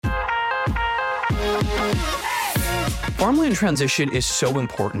Farmland transition is so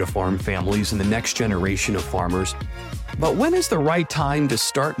important to farm families and the next generation of farmers. But when is the right time to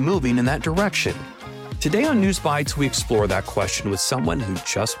start moving in that direction? Today on News Bites, we explore that question with someone who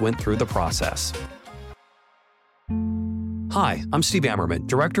just went through the process. Hi, I'm Steve Ammerman,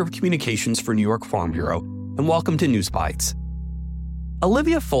 Director of Communications for New York Farm Bureau, and welcome to News Bites.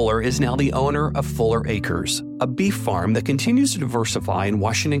 Olivia Fuller is now the owner of Fuller Acres, a beef farm that continues to diversify in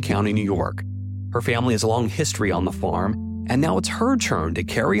Washington County, New York. Her family has a long history on the farm, and now it's her turn to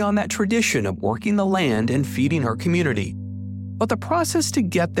carry on that tradition of working the land and feeding her community. But the process to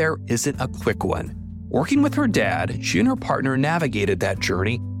get there isn't a quick one. Working with her dad, she and her partner navigated that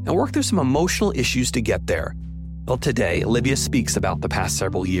journey and worked through some emotional issues to get there. Well, today, Olivia speaks about the past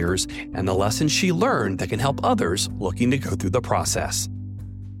several years and the lessons she learned that can help others looking to go through the process.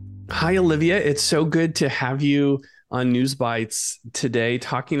 Hi, Olivia. It's so good to have you on News Bites today,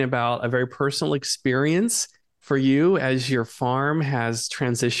 talking about a very personal experience for you as your farm has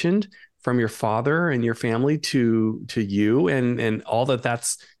transitioned from your father and your family to you and all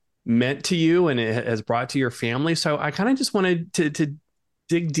that's meant to you and it has brought to your family. So I kind of just wanted to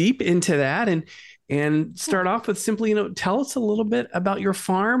dig deep into that and start off with simply, tell us a little bit about your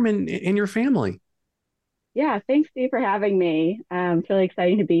farm and your family. Yeah, thanks, Steve, for having me. It's really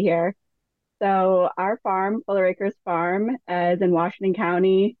exciting to be here. So our farm, Fuller Acres Farm, is in Washington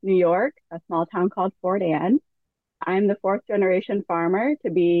County, New York, a small town called Fort Anne. I'm the fourth generation farmer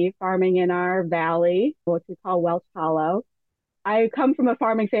to be farming in our valley, which we call Welch Hollow. I come from a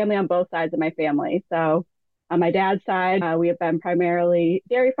farming family on both sides of my family. So on my dad's side, we have been primarily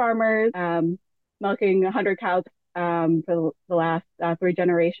dairy farmers, milking 100 cows for the last 3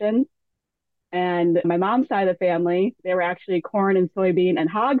 generations. And my mom's side of the family, they were actually corn and soybean and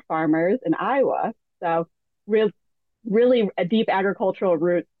hog farmers in Iowa. So really a deep agricultural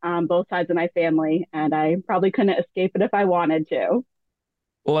roots on both sides of my family. And I probably couldn't escape it if I wanted to.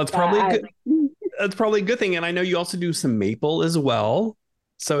 Well, that's probably good. That's probably a good thing. And I know you also do some maple as well.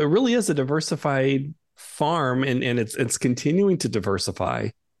 So it really is a diversified farm and it's continuing to diversify.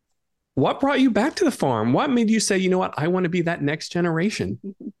 What brought you back to the farm? What made you say, you know what, I want to be that next generation?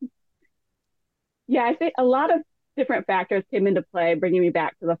 Yeah, I think a lot of different factors came into play bringing me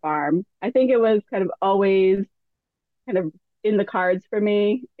back to the farm. I think it was kind of always kind of in the cards for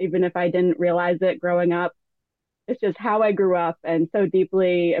me, even if I didn't realize it growing up. It's just how I grew up and so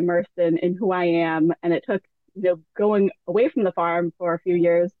deeply immersed in who I am. And it took, going away from the farm for a few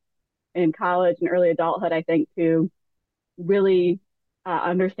years in college and early adulthood, I think, to really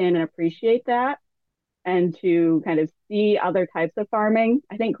understand and appreciate that and to kind of see other types of farming.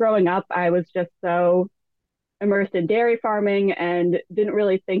 I think growing up, I was just so immersed in dairy farming and didn't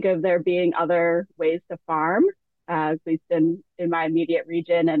really think of there being other ways to farm, at least in my immediate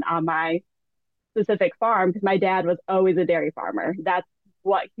region and on my specific farm, because my dad was always a dairy farmer. That's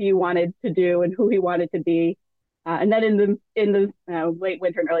what he wanted to do and who he wanted to be. And then in the late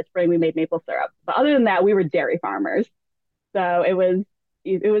winter and early spring, we made maple syrup. But other than that, we were dairy farmers. So it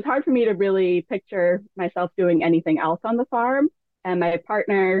was hard for me to really picture myself doing anything else on the farm. And my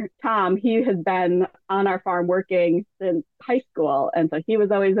partner, Tom, he has been on our farm working since high school. And so he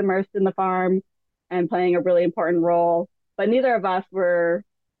was always immersed in the farm and playing a really important role. But neither of us were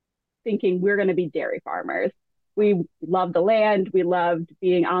thinking we're going to be dairy farmers. We loved the land. We loved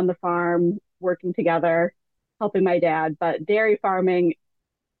being on the farm, working together, helping my dad. But dairy farming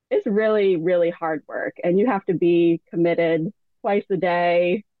is really, really hard work. And you have to be committed twice a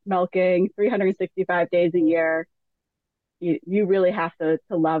day, milking 365 days a year. You really have to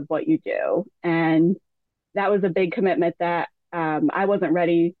love what you do. And that was a big commitment that I wasn't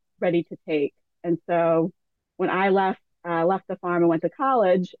ready to take. And so when I left the farm and went to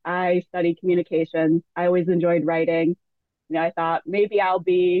college, I studied communications. I always enjoyed writing. I thought maybe I'll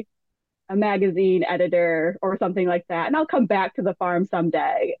be a magazine editor or something like that. And I'll come back to the farm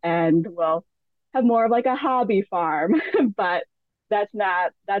someday and we'll have more of like a hobby farm. But that's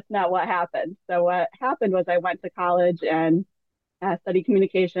not what happened. So what happened was I went to college and studied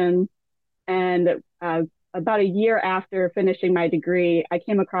communications. And about a year after finishing my degree, I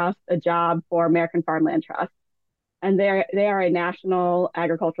came across a job for American Farmland Trust. And they are a national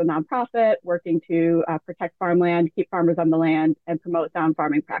agricultural nonprofit working to protect farmland, keep farmers on the land, and promote sound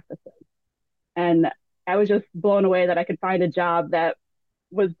farming practices. And I was just blown away that I could find a job that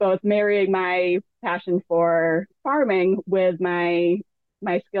was both marrying my passion for farming with my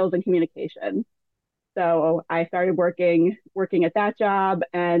skills in communication. So I started working at that job,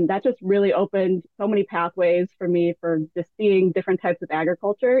 and that just really opened so many pathways for me for just seeing different types of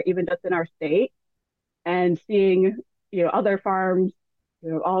agriculture, even just in our state, and seeing other farms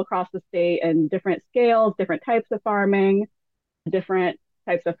all across the state and different scales, different types of farming, different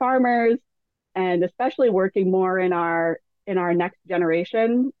types of farmers, and especially working more in our next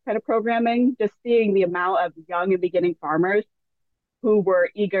generation kind of programming, just seeing the amount of young and beginning farmers who were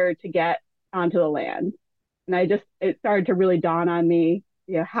eager to get onto the land. And it started to really dawn on me,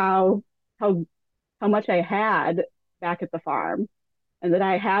 how how much I had back at the farm, and that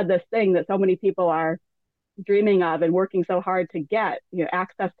I had this thing that so many people are dreaming of and working so hard to get,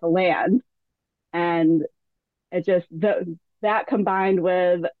 access to land. And it just that combined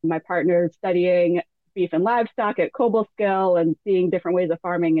with my partner studying beef and livestock at Cobleskill and seeing different ways of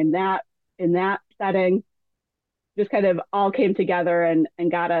farming in that setting just kind of all came together and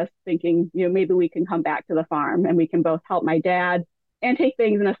got us thinking, maybe we can come back to the farm and we can both help my dad and take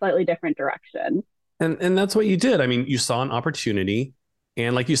things in a slightly different direction. And that's what you did. I mean, you saw an opportunity,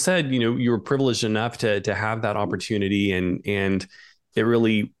 and like you said, you were privileged enough to have that opportunity, and it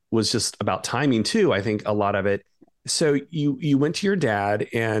really was just about timing too. I think a lot of it. So you went to your dad,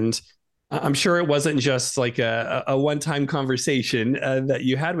 and I'm sure it wasn't just like a one-time conversation that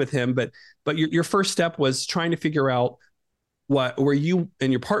you had with him, but your first step was trying to figure out where you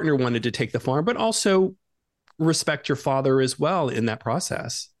and your partner wanted to take the farm, but also respect your father as well in that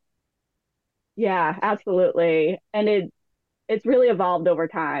process. Yeah, absolutely. And it's really evolved over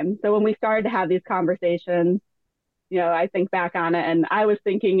time. So when we started to have these conversations, I think back on it and I was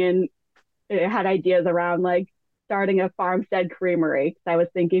thinking and it had ideas around like starting a farmstead creamery. I was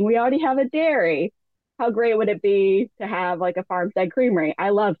thinking we already have a dairy. How great would it be to have like a farmstead creamery?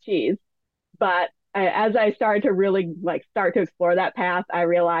 I love cheese, but as I started to really like start to explore that path, I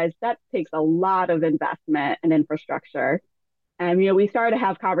realized that takes a lot of investment and infrastructure. And we started to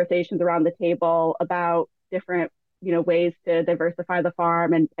have conversations around the table about different ways to diversify the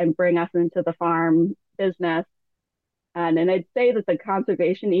farm and bring us into the farm business. And I'd say that the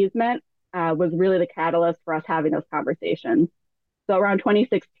conservation easement was really the catalyst for us having those conversations. So around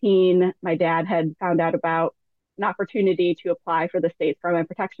 2016, my dad had found out about an opportunity to apply for the state's farmland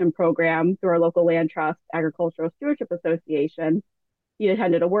protection program through our local land trust agricultural stewardship association. He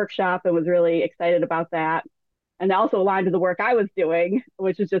attended a workshop and was really excited about that. And also aligned to the work I was doing,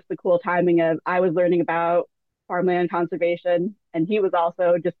 which is just the cool timing of I was learning about farmland conservation, and he was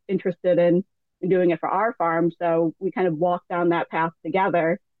also just interested in doing it for our farm. So we kind of walked down that path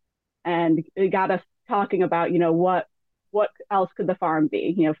together, and it got us talking about, what else could the farm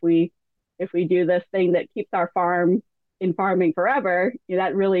be? If we do this thing that keeps our farm in farming forever,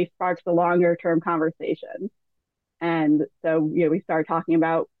 that really sparks the longer term conversation. And so, we started talking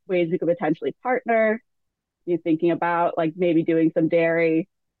about ways we could potentially partner. You're thinking about like maybe doing some dairy.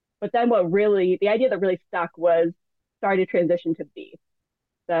 But then the idea that really stuck was starting to transition to beef.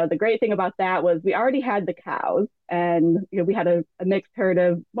 So the great thing about that was we already had the cows and, we had a mixed herd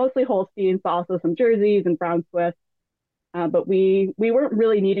of mostly Holsteins, but also some Jerseys and Brown Swiss. But we weren't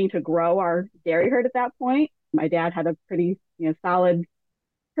really needing to grow our dairy herd at that point. My dad had a pretty, solid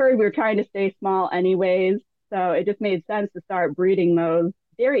herd. We were trying to stay small anyways. So it just made sense to start breeding those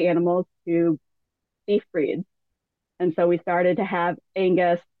dairy animals to beef breeds. And so we started to have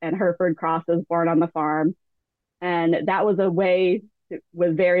Angus and Hereford crosses born on the farm. And that was a way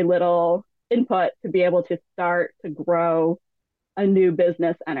with very little input to be able to start to grow a new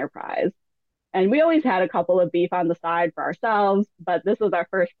business enterprise. And we always had a couple of beef on the side for ourselves, but this was our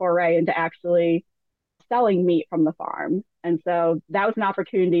first foray into actually selling meat from the farm. And so that was an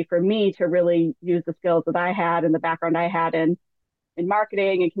opportunity for me to really use the skills that I had and the background I had in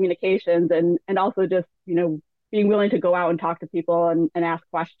marketing and communications and also just, being willing to go out and talk to people and ask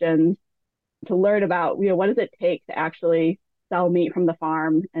questions to learn about, what does it take to actually sell meat from the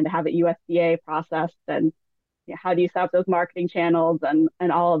farm and to have it USDA processed and how do you set up those marketing channels and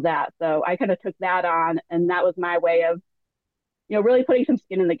all of that. So I kind of took that on and that was my way of, really putting some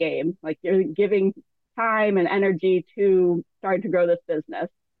skin in the game, like you're giving time and energy to starting to grow this business.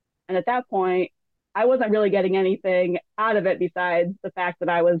 And at that point, I wasn't really getting anything out of it besides the fact that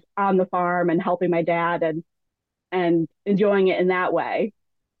I was on the farm and helping my dad and enjoying it in that way.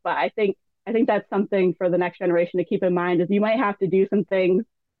 But I think that's something for the next generation to keep in mind is you might have to do some things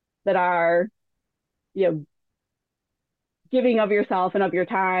that are, giving of yourself and of your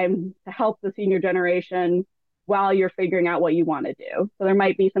time to help the senior generation while you're figuring out what you want to do. So there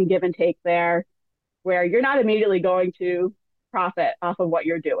might be some give and take there where you're not immediately going to profit off of what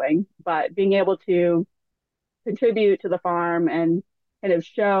you're doing, but being able to contribute to the farm and kind of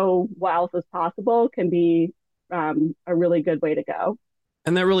show what else is possible can be a really good way to go.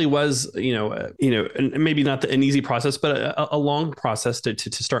 And that really was, and maybe not an easy process, but a long process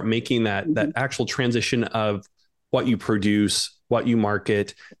to start making that actual transition of what you produce what you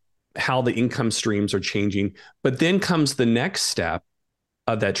market, how the income streams are changing. But then comes the next step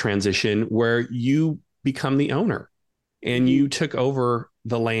of that transition where you become the owner and Mhm. you took over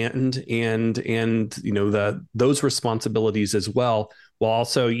the land and the those responsibilities as well, while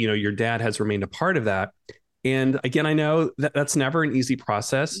also your dad has remained a part of that. And again, I know that that's never an easy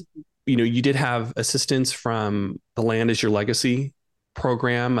process. Mhm. You did have assistance from the Land is Your Legacy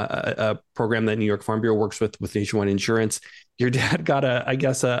program, a program that New York Farm Bureau works with Nationwide Insurance. Your dad got I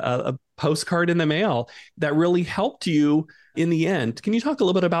guess a postcard in the mail that really helped you in the end. Can you talk a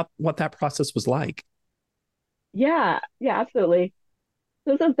little bit about what that process was like? Yeah, yeah, absolutely.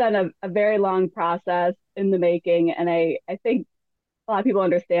 This has been a very long process in the making, and I think a lot of people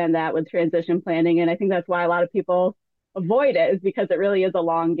understand that with transition planning, and I think that's why a lot of people avoid it is because it really is a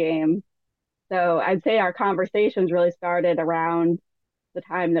long game. So I'd say our conversations really started around the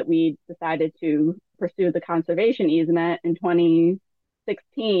time that we decided to pursue the conservation easement in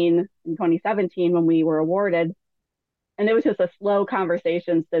 2016 and 2017 when we were awarded. And it was just a slow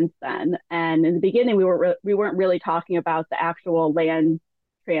conversation since then. And in the beginning, we weren't really talking about the actual land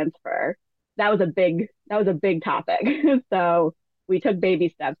transfer. That was a big topic. So we took baby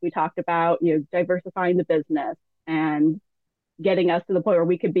steps. We talked about diversifying the business and getting us to the point where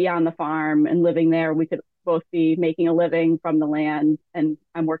we could be on the farm and living there. We could both be making a living from the land, and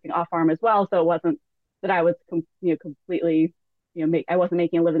I'm working off farm as well. So it wasn't that I was completely I wasn't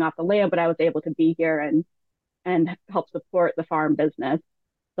making a living off the land, but I was able to be here and help support the farm business.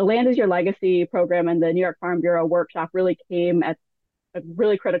 The Land is Your Legacy program and the New York Farm Bureau workshop really came at a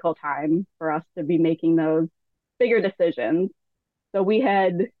really critical time for us to be making those bigger decisions. So we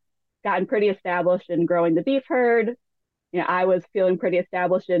had gotten pretty established in growing the beef herd. I was feeling pretty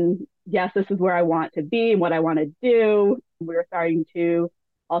established in, yes, this is where I want to be and what I want to do. We were starting to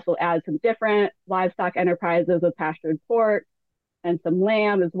also add some different livestock enterprises with pastured pork and some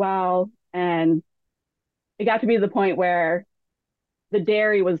lamb as well. And it got to be the point where the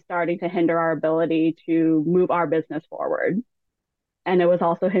dairy was starting to hinder our ability to move our business forward. And it was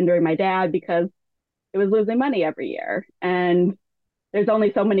also hindering my dad because it was losing money every year. And there's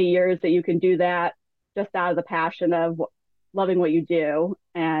only so many years that you can do that just out of the passion of loving what you do.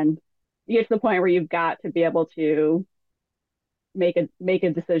 And you get to the point where you've got to be able to make a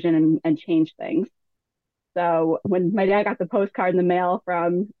decision and change things. So when my dad got the postcard in the mail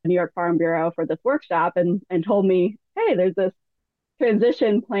from the New York Farm Bureau for this workshop and told me, hey, there's this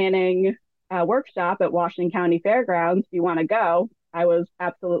transition planning workshop at Washington County Fairgrounds. Do you want to go? I was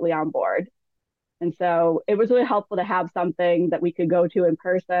absolutely on board. And so it was really helpful to have something that we could go to in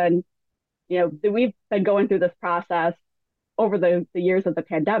person. We've been going through this process over the years of the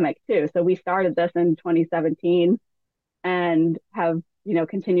pandemic too. So we started this in 2017 and have,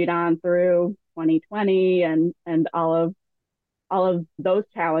 continued on through 2020 and all of those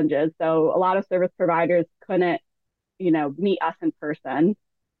challenges. So a lot of service providers couldn't, meet us in person.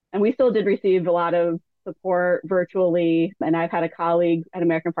 And we still did receive a lot of support virtually. And I've had a colleague at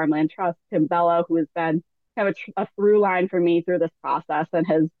American Farmland Trust, Tim Bello, who has been kind of a through line for me through this process and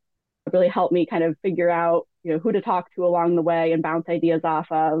has really helped me kind of figure out, who to talk to along the way and bounce ideas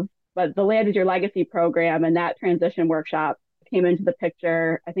off of. But the Land is Your Legacy program and that transition workshop came into the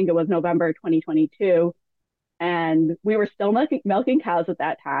picture, I think it was November 2022. And we were still milking cows at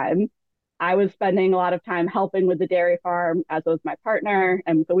that time. I was spending a lot of time helping with the dairy farm, as was my partner.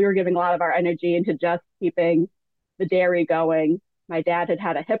 And so we were giving a lot of our energy into just keeping the dairy going. My dad had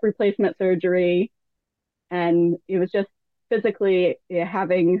had a hip replacement surgery, and it was just physically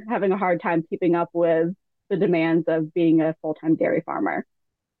having a hard time keeping up with the demands of being a full-time dairy farmer.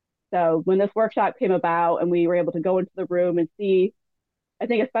 So when this workshop came about and we were able to go into the room and see, I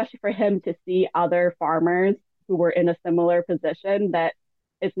think especially for him to see other farmers who were in a similar position, that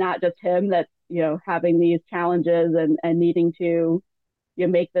it's not just him that's, having these challenges and needing to,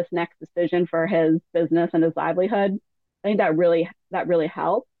 make this next decision for his business and his livelihood. I think that really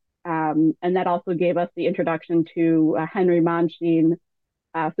helped. And that also gave us the introduction to Henry Monsheen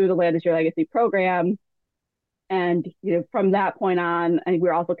through the Land is Your Legacy program. And from that point on, I think we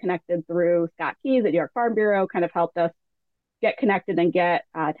were also connected through Scott Keys at New York Farm Bureau, kind of helped us get connected and get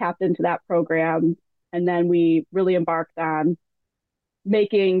tapped into that program. And then we really embarked on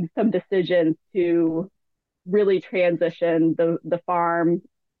making some decisions to really transition the farm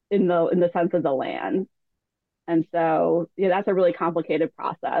in the sense of the land. And so that's a really complicated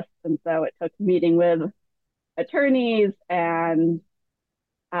process. And so it took meeting with attorneys and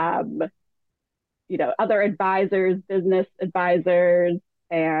other advisors, business advisors,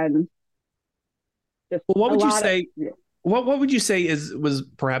 and just Well, what a would you lot of say? What would you say was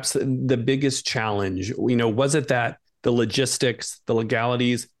perhaps the biggest challenge? Was it that the logistics, the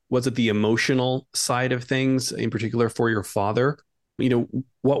legalities? Was it the emotional side of things, in particular for your father?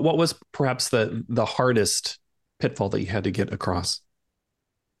 What was perhaps the hardest pitfall that you had to get across?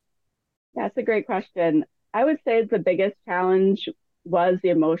 That's a great question. I would say the biggest challenge was the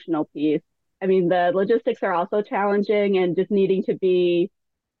emotional piece. I mean, the logistics are also challenging and just needing to be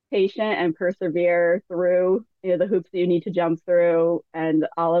patient and persevere through, the hoops that you need to jump through and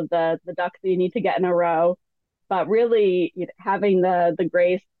all of the ducks that you need to get in a row. But really, having the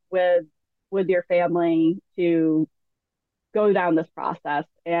grace with your family to go down this process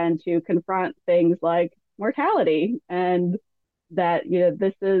and to confront things like mortality, and that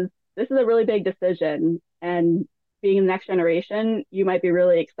this is a really big decision. And being in the next generation, you might be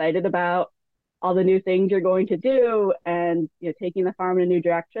really excited about all the new things you're going to do, and taking the farm in a new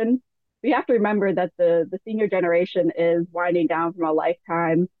direction. We have to remember that the senior generation is winding down from a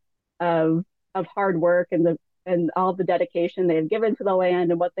lifetime of hard work and all the dedication they've given to the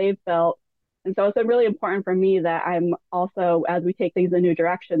land and what they've built. And so it's been really important for me that I'm also, as we take things in a new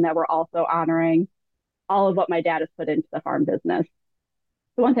direction, that we're also honoring all of what my dad has put into the farm business.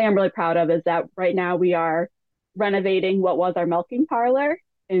 The one thing I'm really proud of is that right now we are renovating what was our milking parlor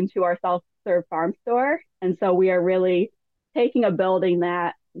into our self-serve farm store. And so we are really taking a building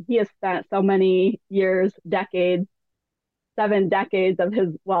that he has spent so many years, decades, 7 decades of his,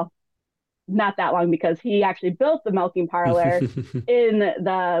 well, not that long, because he actually built the milking parlor in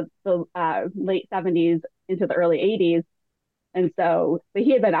the late 70s into the early 80s. And so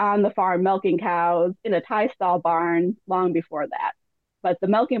he had been on the farm milking cows in a tie stall barn long before that. But the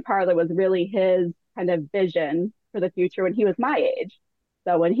milking parlor was really his kind of vision for the future when he was my age.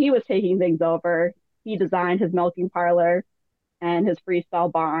 So when he was taking things over, he designed his milking parlor and his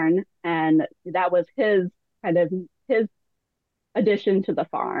freestall barn, and that was his kind of his addition to the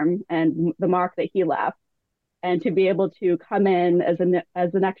farm and the mark that he left. And to be able to come in as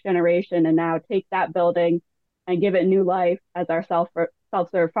the next generation and now take that building and give it new life as our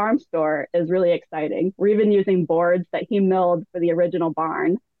self-serve farm store is really exciting. We're even using boards that he milled for the original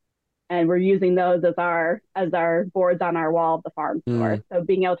barn, and we're using those as our boards on our wall of the farm store. So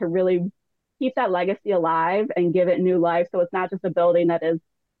being able to really keep that legacy alive and give it new life, so it's not just a building that is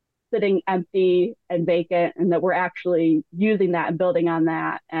sitting empty and vacant, and that we're actually using that and building on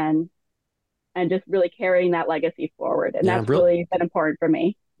that, and just really carrying that legacy forward. And that's really been important for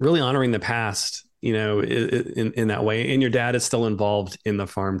me. Really honoring the past, in that way. And your dad is still involved in the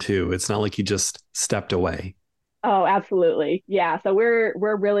farm too. It's not like he just stepped away. Oh, absolutely. Yeah. So we're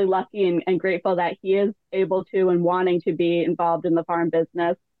really lucky and grateful that he is able to and wanting to be involved in the farm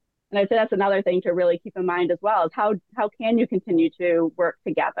business. And I'd say that's another thing to really keep in mind as well, is how can you continue to work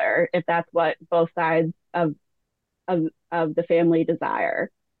together if that's what both sides of the family desire.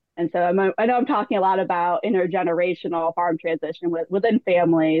 And so I know I'm talking a lot about intergenerational farm transition within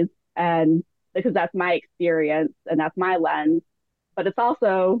families, and because that's my experience and that's my lens. But it's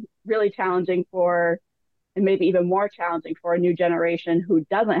also really challenging and maybe even more challenging for a new generation who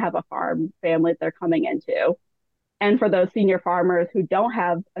doesn't have a farm family that they're coming into. And for those senior farmers who don't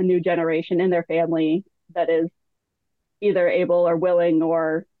have a new generation in their family that is either able or willing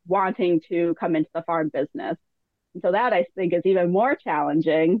or wanting to come into the farm business. And so that, I think, is even more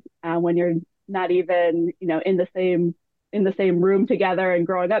challenging when you're not even, in the same room together and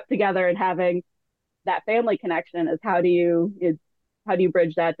growing up together and having that family connection. Is how do you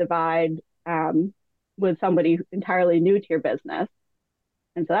bridge that divide with somebody entirely new to your business?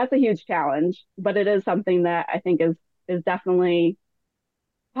 And so that's a huge challenge, but it is something that I think is definitely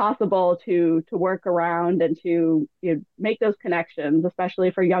possible to work around and to make those connections,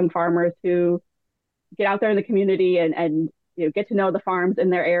 especially for young farmers who get out there in the community and get to know the farms in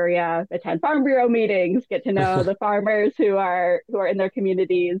their area, attend Farm Bureau meetings, get to know the farmers who are in their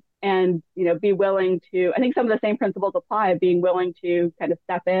communities, and be willing to. I think some of the same principles apply, being willing to kind of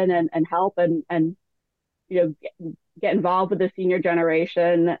step in and help and get involved with the senior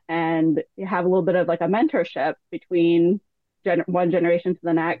generation and have a little bit of like a mentorship between one generation to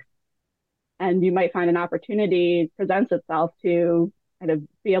the next. And you might find an opportunity presents itself to kind of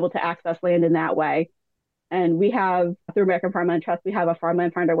be able to access land in that way. And we have, through American Farmland Trust, we have a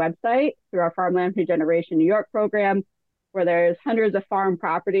Farmland Finder website through our Farmland Regeneration New York program, where there's hundreds of farm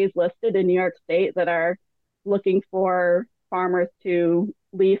properties listed in New York State that are looking for farmers to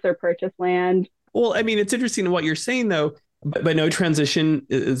lease or purchase land. Well, I mean, it's interesting what you're saying, though, but no transition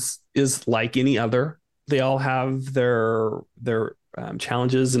is like any other. They all have their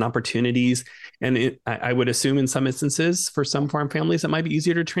challenges and opportunities. And I would assume in some instances, for some farm families, it might be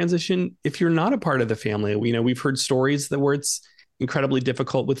easier to transition if you're not a part of the family. We've heard stories where it's incredibly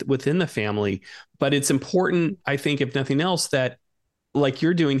difficult within the family. But it's important, I think, if nothing else, that like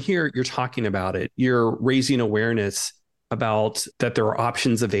you're doing here, you're talking about it. You're raising awareness about that there are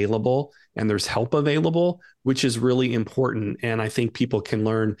options available and there's help available, which is really important. And I think people can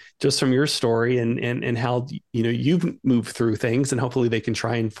learn just from your story and how, you know, you've moved through things, and hopefully they can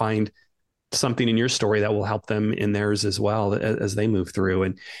try and find something in your story that will help them in theirs as well as they move through.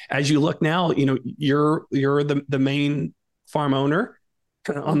 And as you look now, you know, you're the main farm owner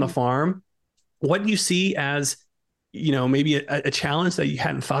on the farm. What do you see as, you know, maybe a challenge that you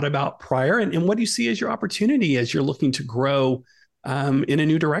hadn't thought about prior? And what do you see as your opportunity as you're looking to grow in a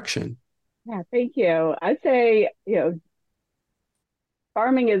new direction? Yeah, thank you. I'd say,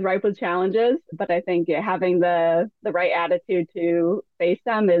 farming is ripe with challenges, but I think having the right attitude to face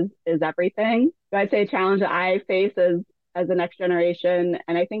them is everything. So I'd say a challenge that I face as the next generation,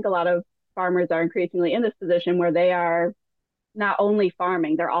 and I think a lot of farmers are increasingly in this position where they are not only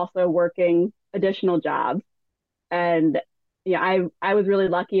farming, they're also working additional jobs. And I was really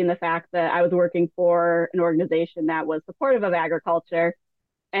lucky in the fact that I was working for an organization that was supportive of agriculture,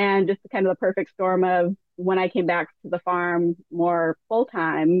 and just kind of the perfect storm of when I came back to the farm more full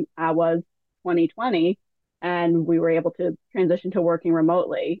time was 2020, and we were able to transition to working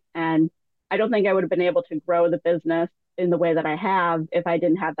remotely. And I don't think I would have been able to grow the business in the way that I have if I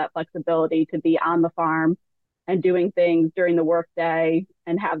didn't have that flexibility to be on the farm and doing things during the workday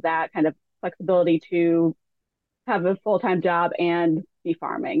and have that kind of flexibility to have a full-time job and be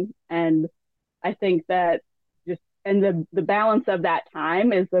farming. And I think that and the balance of that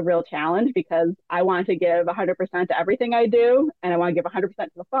time is the real challenge, because I want to give 100% to everything I do, and I want to give 100% to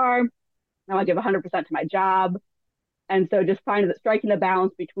the farm. I want to give 100% to my job. And so just finding that, striking the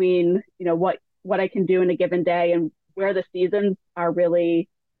balance between, what I can do in a given day and where the seasons are really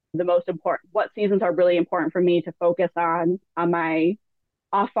the most important, what seasons are really important for me to focus on my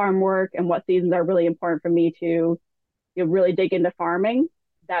off farm work, and what seasons are really important for me to really dig into farming.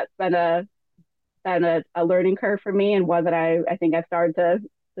 That's been a learning curve for me, and one that I think I've started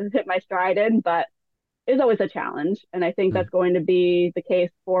to hit my stride in, but it's always a challenge. And I think that's going to be the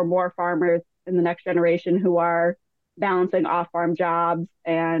case for more farmers in the next generation who are balancing off-farm jobs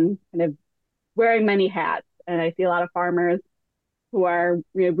and kind of wearing many hats. And I see a lot of farmers who are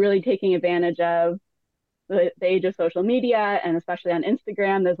really taking advantage of the age of social media, and especially on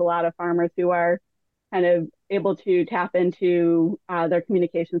Instagram, there's a lot of farmers who are kind of able to tap into their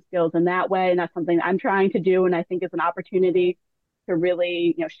communication skills in that way. And that's something that I'm trying to do. And I think it's an opportunity to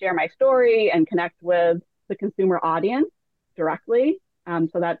really, share my story and connect with the consumer audience directly.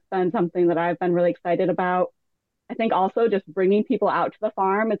 So that's been something that I've been really excited about. I think also just bringing people out to the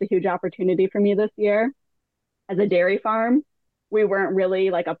farm is a huge opportunity for me this year. As a dairy farm, we weren't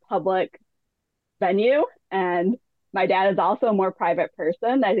really like a public venue. And my dad is also a more private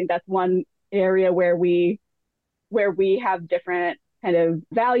person. I think that's one area where we have different kind of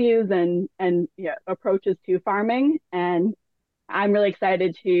values and approaches to farming. And I'm really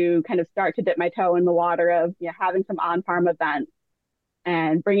excited to kind of start to dip my toe in the water of having some on-farm events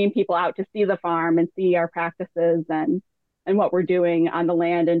and bringing people out to see the farm and see our practices and what we're doing on the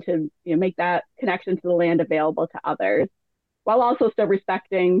land, and to make that connection to the land available to others, while also still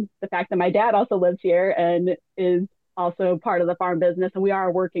respecting the fact that my dad also lives here and is also part of the farm business, and we are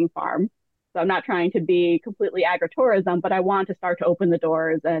a working farm. So I'm not trying to be completely agritourism, but I want to start to open the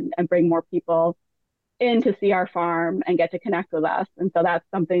doors and bring more people in to see our farm and get to connect with us. And so that's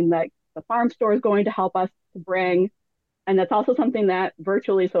something that the farm store is going to help us to bring. And that's also something that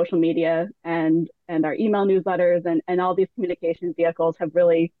virtually social media and our email newsletters and all these communication vehicles have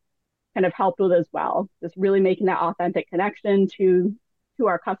really kind of helped with as well. Just really making that authentic connection to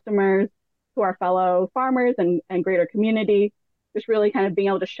our customers, to our fellow farmers and greater community. Just really kind of being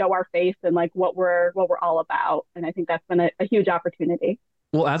able to show our face and like what we're all about. And I think that's been a huge opportunity.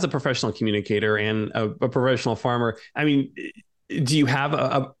 Well, as a professional communicator and a professional farmer, I mean, do you have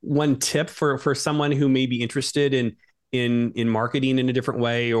a one tip for someone who may be interested in marketing in a different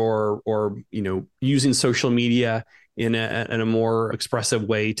way, or using social media in a more expressive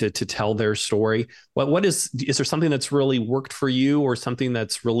way to tell their story? What is there something that's really worked for you, or something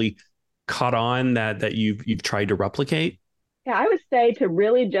that's really caught on that you've tried to replicate? Yeah, I would say to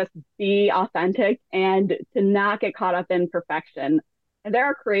really just be authentic and to not get caught up in perfection. And there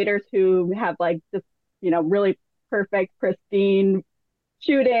are creators who have like just, really perfect, pristine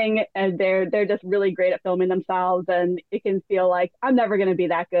shooting, and they're just really great at filming themselves, and it can feel like I'm never going to be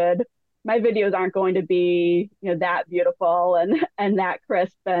that good. My videos aren't going to be, that beautiful and that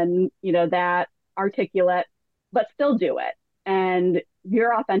crisp and, that articulate, but still do it. And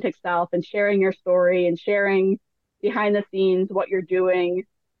your authentic self and sharing your story and sharing behind the scenes, what you're doing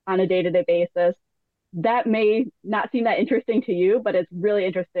on a day-to-day basis, that may not seem that interesting to you, but it's really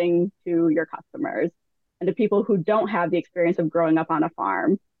interesting to your customers and to people who don't have the experience of growing up on a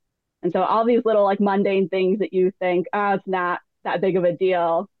farm. And so all these little like mundane things that you think, oh, it's not that big of a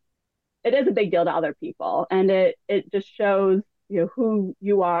deal, it is a big deal to other people. And it just shows, who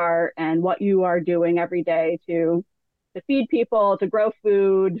you are and what you are doing every day to feed people, to grow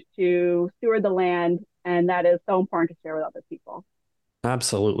food, to steward the land. And that is so important to share with other people.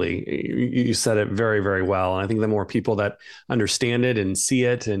 Absolutely. You said it very, very well. And I think the more people that understand it and see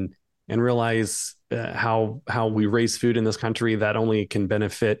it and realize how we raise food in this country, that only can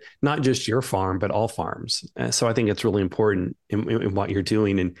benefit not just your farm, but all farms. So I think it's really important in what you're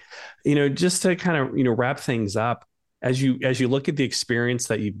doing. And, just to kind of, wrap things up, as you look at the experience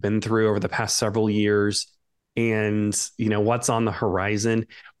that you've been through over the past several years and, what's on the horizon,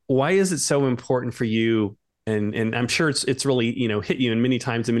 why is it so important for you? And I'm sure it's really, hit you in many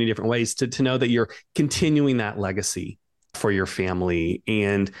times in many different ways to know that you're continuing that legacy for your family.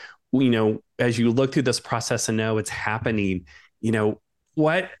 And, as you look through this process and know it's happening,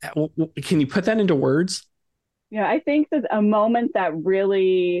 what can you put that into words? Yeah, I think that a moment that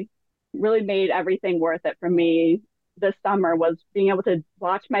really, really made everything worth it for me this summer was being able to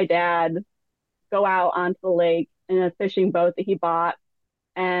watch my dad go out onto the lake in a fishing boat that he bought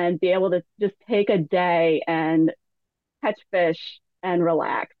and be able to just take a day and catch fish and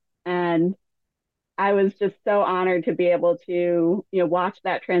relax. And I was just so honored to be able to, watch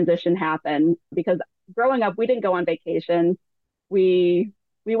that transition happen because growing up, we didn't go on vacation. We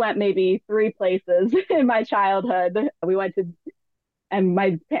went maybe three places in my childhood. We went to, and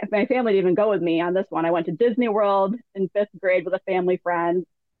my family didn't even go with me on this one. I went to Disney World in fifth grade with a family friend.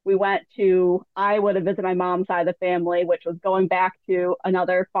 We went to Iowa to visit my mom's side of the family, which was going back to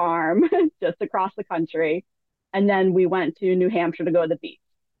another farm just across the country. And then we went to New Hampshire to go to the beach.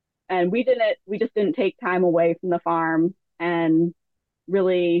 And we just didn't take time away from the farm and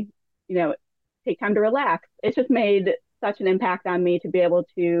really, take time to relax. It just made such an impact on me to be able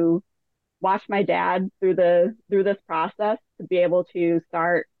to watch my dad through this process, to be able to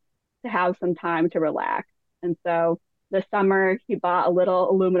start to have some time to relax. And so this summer, he bought a little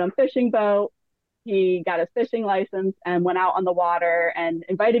aluminum fishing boat. He got his fishing license and went out on the water and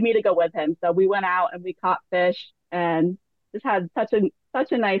invited me to go with him. So we went out and we caught fish and just had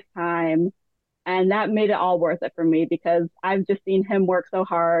such a nice time. And that made it all worth it for me because I've just seen him work so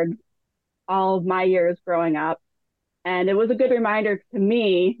hard all of my years growing up. And it was a good reminder to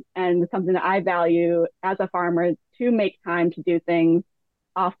me and something that I value as a farmer to make time to do things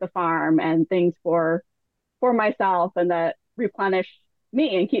off the farm and things for myself and that replenish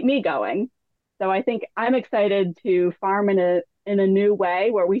me and keep me going. So I think I'm excited to farm in a new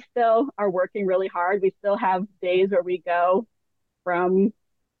way where we still are working really hard. We still have days where we go from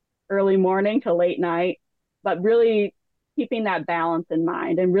early morning to late night, but really keeping that balance in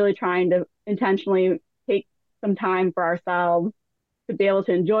mind and really trying to intentionally take some time for ourselves to be able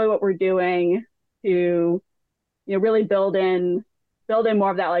to enjoy what we're doing, to really build in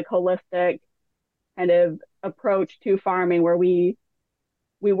more of that like holistic kind of approach to farming where we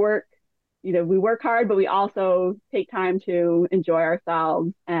work hard, but we also take time to enjoy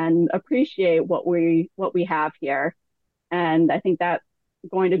ourselves and appreciate what we have here. And I think that's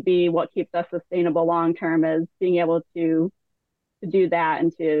going to be what keeps us sustainable long term, is being able to do that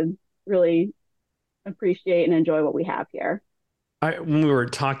and to really appreciate and enjoy what we have here. When we were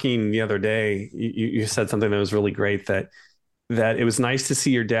talking the other day, you said something that was really great, that it was nice to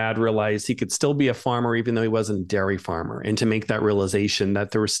see your dad realize he could still be a farmer, even though he wasn't a dairy farmer, and to make that realization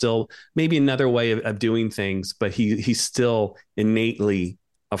that there was still maybe another way of doing things, but he's still innately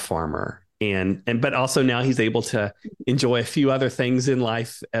a farmer. But also now he's able to enjoy a few other things in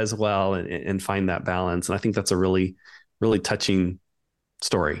life as well and find that balance. And I think that's a really, really touching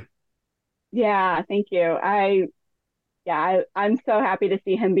story. Yeah, thank you. I'm so happy to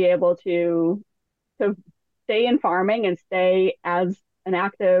see him be able to stay in farming and stay as an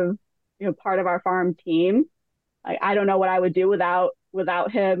active, part of our farm team. I don't know what I would do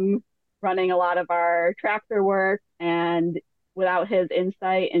without him running a lot of our tractor work and without his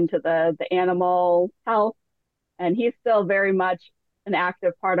insight into the animal health. And he's still very much an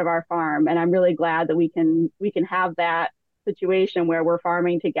active part of our farm. And I'm really glad that we can have that situation where we're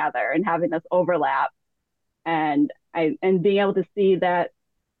farming together and having this overlap and being able to see that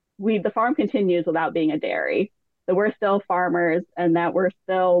the farm continues without being a dairy. So we're still farmers and that we're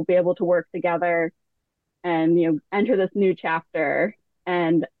still be able to work together and, enter this new chapter.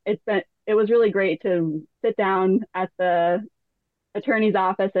 And it was really great to sit down at the attorney's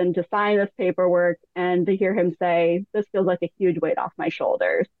office and to sign this paperwork and to hear him say, this feels like a huge weight off my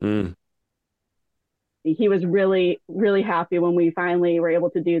shoulders. Mm. He was really, really happy when we finally were able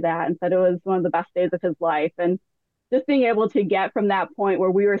to do that and said it was one of the best days of his life. And just being able to get from that point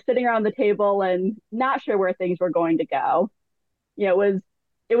where we were sitting around the table and not sure where things were going to go, it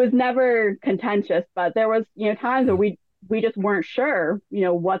was never contentious, but there was, times where we just weren't sure,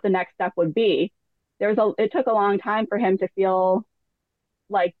 what the next step would be. It took a long time for him to feel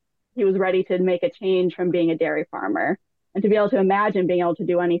like he was ready to make a change from being a dairy farmer and to be able to imagine being able to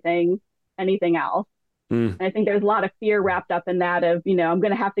do anything else. And I think there's a lot of fear wrapped up in that of, I'm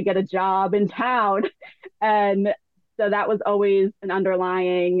going to have to get a job in town. And so that was always an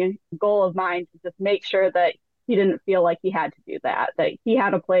underlying goal of mine, to just make sure that he didn't feel like he had to do that he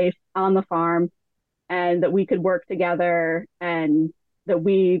had a place on the farm and that we could work together, and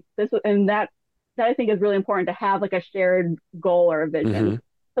that I think is really important, to have like a shared goal or a vision. Mm-hmm.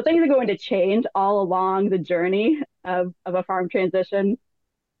 So things are going to change all along the journey of a farm transition.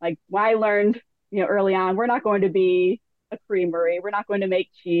 Like I learned, early on, we're not going to be a creamery. We're not going to make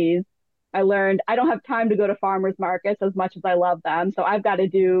cheese. I learned I don't have time to go to farmers markets as much as I love them. So I've got to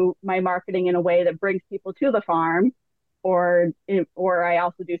do my marketing in a way that brings people to the farm, or I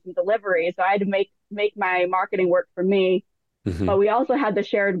also do some delivery. So I had to make my marketing work for me. Mm-hmm. But we also had the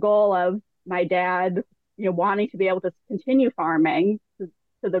shared goal of my dad, wanting to be able to continue farming to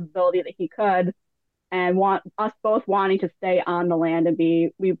the ability that he could, and want us both wanting to stay on the land and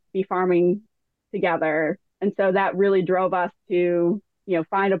be farming together. And so that really drove us to,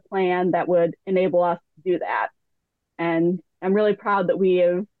 find a plan that would enable us to do that. And I'm really proud that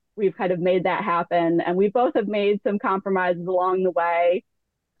we've kind of made that happen. And we both have made some compromises along the way.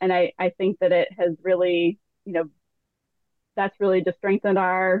 And I think that it has really, that's really just strengthened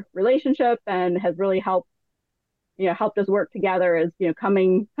our relationship and has really helped us work together, as,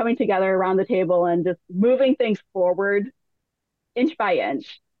 coming together around the table and just moving things forward inch by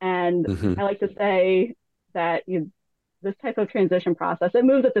inch. And mm-hmm. I like to say that this type of transition process, it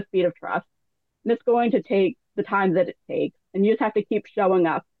moves at the speed of trust. And it's going to take the time that it takes. And you just have to keep showing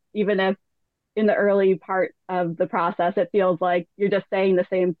up, even if in the early part of the process, it feels like you're just saying the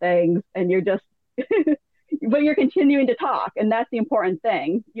same things and you're just, but you're continuing to talk. And that's the important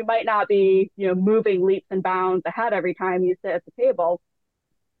thing. You might not be, moving leaps and bounds ahead every time you sit at the table,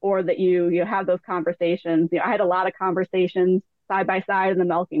 or that you have those conversations. I had a lot of conversations side by side in the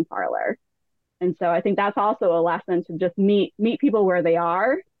milking parlor. And so I think that's also a lesson, to just meet people where they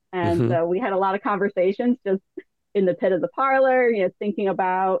are. And mm-hmm. so we had a lot of conversations just in the pit of the parlor, thinking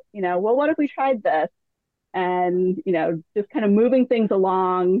about, well, what if we tried this? And, just kind of moving things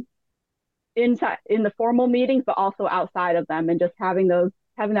along inside in the formal meetings, but also outside of them, and just having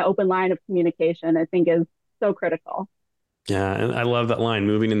that open line of communication, I think, is so critical. Yeah. And I love that line,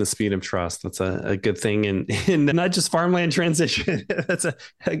 moving in the speed of trust. That's a good thing. And not just farmland transition. That's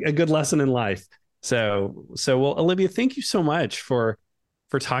a good lesson in life. So, well, Olivia, thank you so much for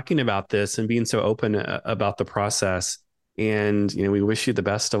talking about this and being so open about the process. And, we wish you the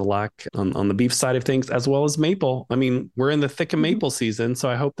best of luck on the beef side of things, as well as maple. I mean, we're in the thick of maple season, so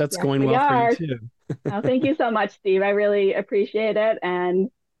I hope that's going well for you too. Oh, thank you so much, Steve. I really appreciate it.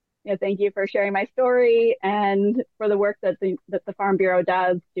 And thank you for sharing my story and for the work that the Farm Bureau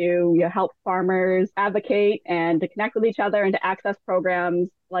does to help farmers advocate and to connect with each other and to access programs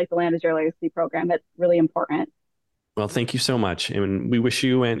like the Land is Your Legacy program. It's really important. Well, thank you so much. And we wish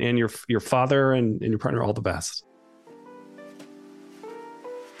you and your father and your partner all the best.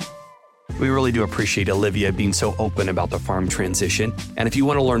 We really do appreciate Olivia being so open about the farm transition. And if you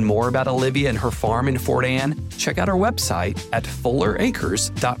want to learn more about Olivia and her farm in Fort Anne, check out our website at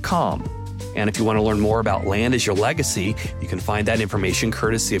fulleracres.com. And if you want to learn more about Land is Your Legacy, you can find that information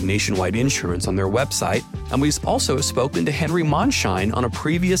courtesy of Nationwide Insurance on their website. And we've also spoken to Henry Monshine on a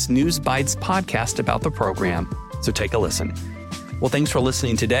previous News Bites podcast about the program. So take a listen. Well, thanks for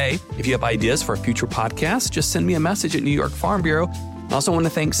listening today. If you have ideas for a future podcast, just send me a message at New York Farm Bureau. I also want to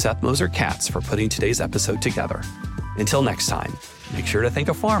thank Seth Moser-Katz for putting today's episode together. Until next time, make sure to thank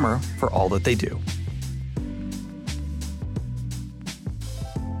a farmer for all that they do.